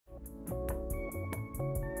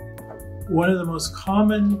One of the most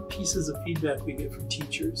common pieces of feedback we get from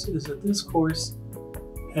teachers is that this course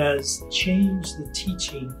has changed the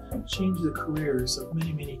teaching, changed the careers of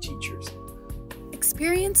many, many teachers.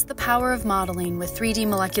 Experience the power of modeling with 3D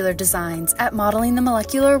molecular designs at Modeling the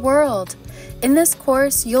Molecular World. In this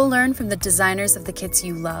course, you'll learn from the designers of the kits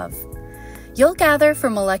you love. You'll gather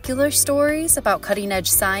from molecular stories about cutting-edge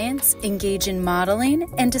science, engage in modeling,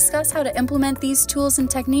 and discuss how to implement these tools and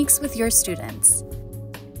techniques with your students.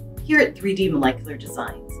 Here at 3D Molecular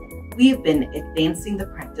Designs, we have been advancing the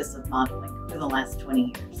practice of modeling for the last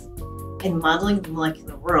 20 years. And Modeling the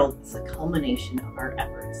Molecular World is a culmination of our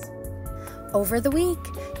efforts. Over the week,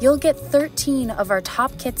 you'll get 13 of our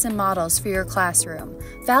top kits and models for your classroom,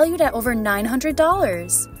 valued at over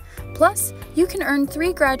 $900. Plus, you can earn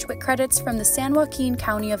 3 graduate credits from the San Joaquin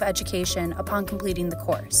County of Education upon completing the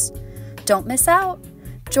course. Don't miss out!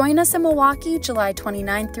 Join us in Milwaukee July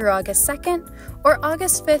 29th through August 2nd or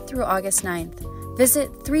August 5th through August 9th. Visit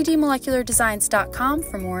 3dmoleculardesigns.com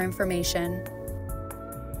for more information.